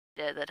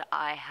that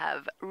I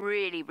have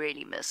really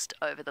missed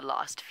over the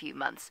last few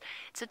months.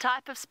 It's a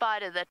type of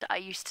spider that I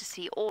used to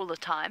see all the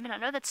time, and I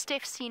know that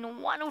Steph's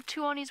seen one or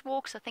two on his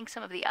walks. I think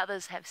some of the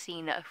others have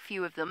seen a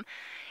few of them.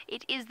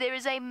 There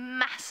is a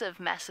massive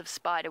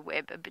spider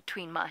web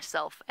between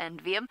myself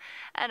and Liam,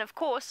 and of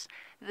course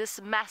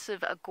this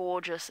massive,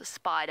 gorgeous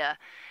spider,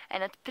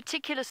 and a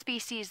particular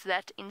species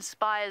that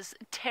inspires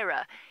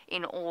terror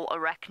in all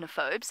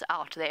arachnophobes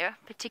out there,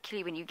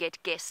 particularly when you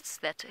get guests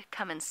that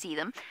come and see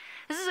them.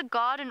 This is a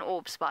garden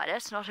orb spider.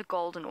 It's not a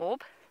golden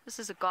orb. This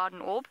is a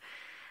garden orb.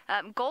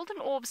 Golden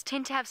orbs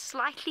tend to have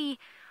slightly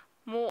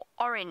more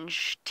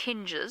orange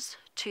tinges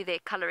to their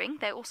coloring.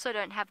 They also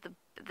don't have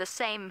the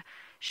same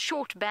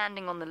short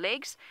banding on the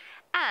legs,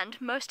 and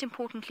most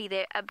importantly,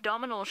 their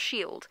abdominal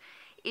shield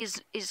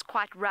is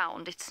quite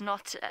round. It's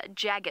not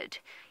jagged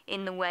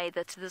in the way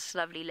that this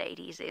lovely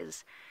lady's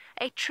is.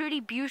 A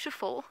truly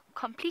beautiful,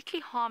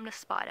 completely harmless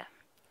spider.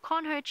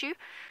 Can't hurt you.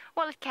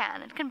 Well, it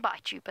can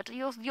bite you, but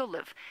you'll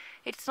live.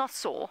 It's not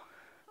sore.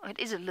 It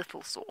is a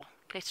little sore.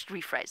 Let's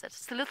rephrase that.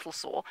 It's a little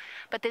sore,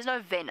 but there's no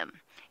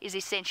venom, is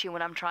essentially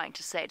what I'm trying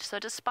to say. So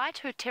despite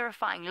her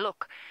terrifying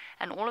look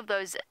and all of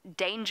those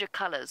danger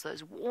colors,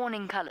 those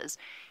warning colors,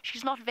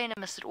 she's not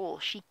venomous at all.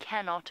 She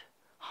cannot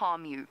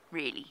harm you,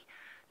 really.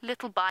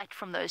 Little bite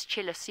from those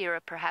chelicera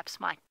perhaps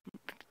might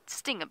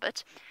sting a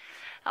bit.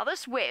 Now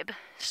this web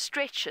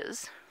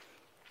stretches.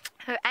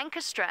 Her anchor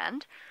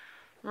strand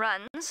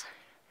runs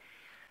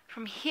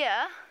from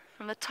here,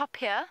 from the top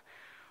here,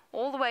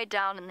 all the way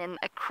down and then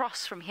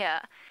across from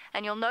here.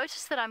 And you'll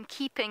notice that I'm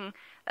keeping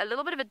a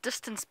little bit of a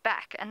distance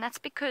back, and that's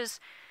because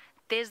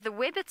there's the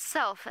web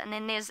itself and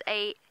then there's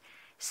a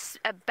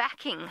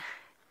backing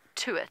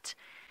to it.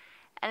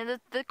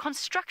 And the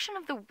construction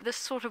of this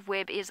sort of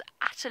web is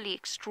utterly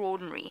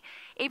extraordinary.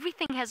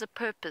 Everything has a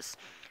purpose.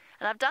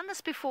 And I've done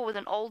this before with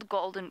an old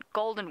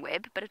golden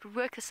web, but it would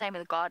work the same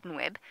with a garden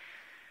web.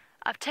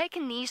 I've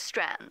taken these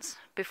strands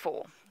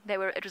before.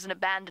 It was an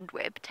abandoned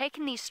web.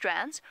 Taken these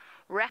strands,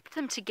 wrapped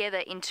them together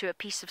into a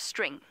piece of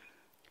string.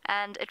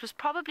 And it was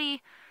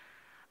probably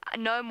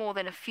no more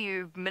than a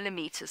few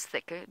millimeters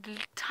thick, a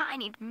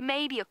tiny,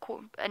 maybe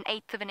an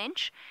eighth of an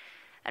inch.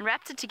 And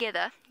wrapped it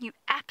together. You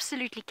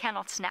absolutely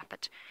cannot snap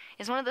it.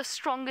 It's one of the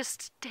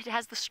strongest, it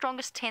has the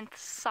strongest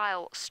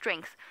tensile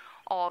strength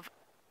of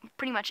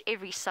pretty much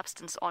every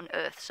substance on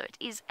Earth. So it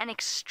is an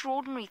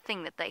extraordinary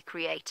thing that they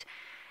create.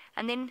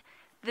 And then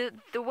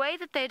the way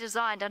that they're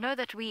designed, I know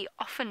that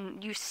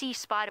you see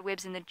spider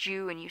webs in the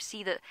Djuma, and you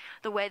see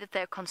the way that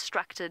they're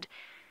constructed.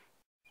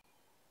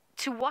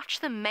 To watch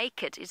them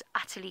make it is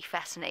utterly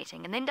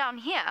fascinating. And then down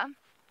here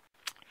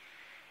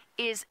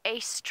is a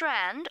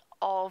strand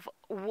of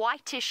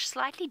whitish,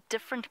 slightly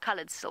different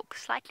colored silk,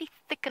 slightly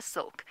thicker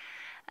silk.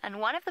 And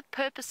one of the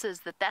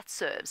purposes that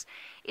serves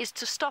is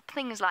to stop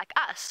things like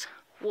us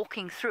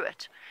walking through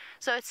it.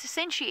 So it's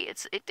essentially,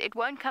 it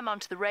won't come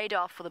onto the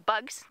radar for the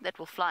bugs that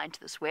will fly into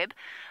this web,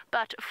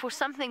 but for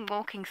something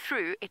walking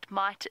through, it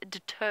might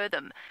deter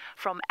them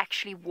from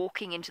actually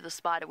walking into the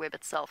spider web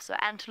itself. So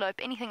antelope,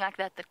 anything like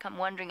that come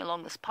wandering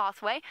along this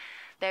pathway,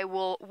 they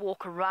will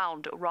walk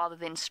around rather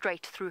than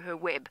straight through her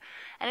web.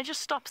 And it just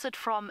stops it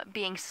from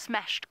being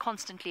smashed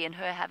constantly and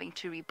her having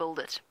to rebuild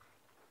it.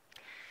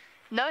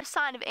 No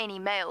sign of any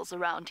males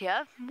around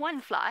here.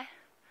 One fly.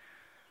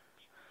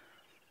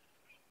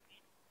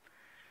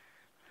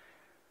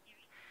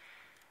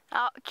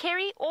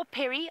 Kerry or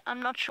Perry,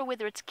 I'm not sure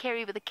whether it's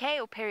Kerry with a K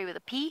or Perry with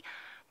a P.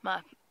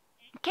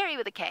 Kerry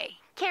with a K.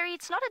 Kerry,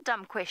 it's not a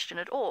dumb question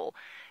at all.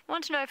 You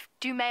want to know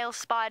do male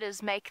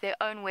spiders make their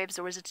own webs,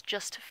 or is it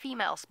just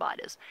female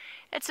spiders?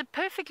 It's a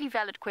perfectly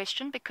valid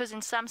question, because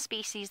in some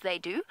species they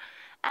do,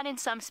 and in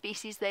some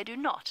species they do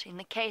not. In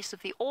the case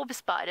of the orb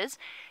spiders,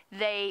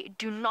 they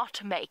do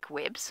not make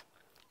webs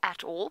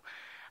at all.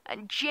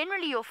 And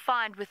generally you'll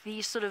find with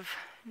these sort of,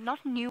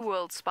 not New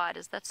World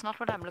spiders, that's not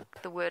what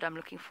the word I'm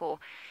looking for,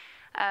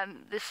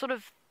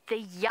 the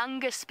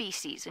younger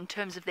species in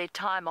terms of their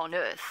time on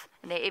Earth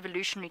and their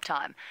evolutionary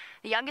time.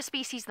 The younger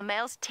species, the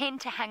males, tend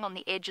to hang on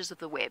the edges of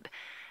the web.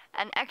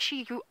 And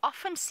actually you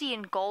often see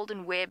in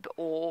golden web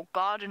or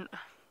golden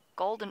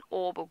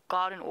orb or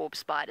garden orb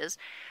spiders,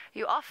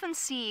 you often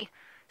see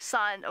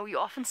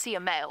a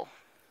male.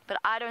 But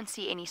I don't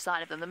see any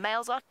sign of them. The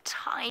males are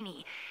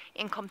tiny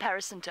in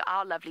comparison to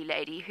our lovely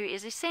lady, who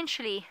is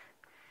essentially,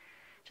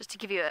 just to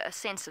give you a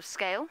sense of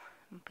scale,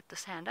 let me put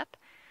this hand up,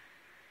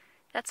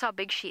 that's how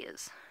big she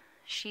is.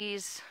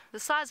 She's the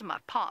size of my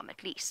palm,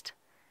 at least,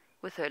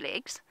 with her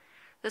legs.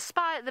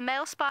 The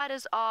male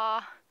spiders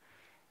are,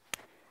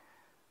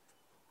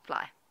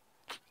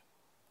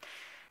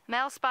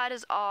 male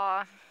spiders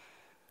are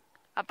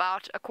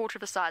about a quarter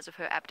of the size of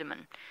her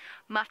abdomen,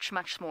 much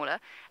smaller,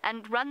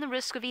 and run the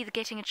risk of either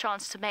getting a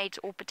chance to mate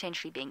or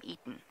potentially being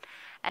eaten.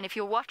 And if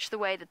you watch the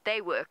way that they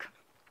work,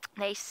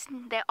 they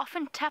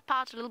often tap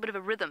out a little bit of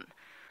a rhythm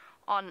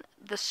on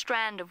the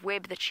strand of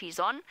web that she's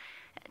on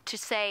to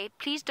say,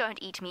 please don't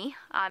eat me,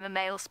 I'm a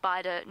male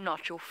spider,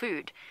 not your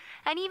food.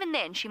 And even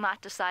then she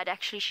might decide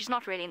actually she's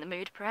not really in the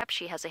mood, perhaps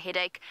she has a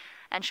headache,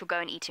 and she'll go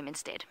and eat him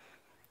instead.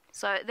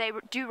 So they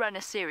do run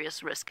a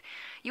serious risk.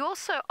 You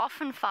also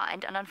often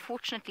find, and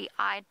unfortunately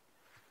I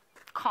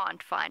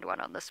can't find one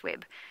on this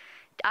web,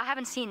 I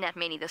haven't seen that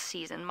many this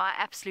season. My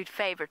absolute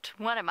favorite,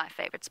 one of my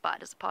favorite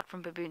spiders, apart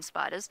from baboon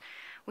spiders,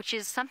 which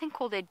is something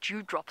called a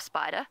dewdrop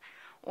spider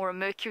or a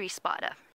mercury spider.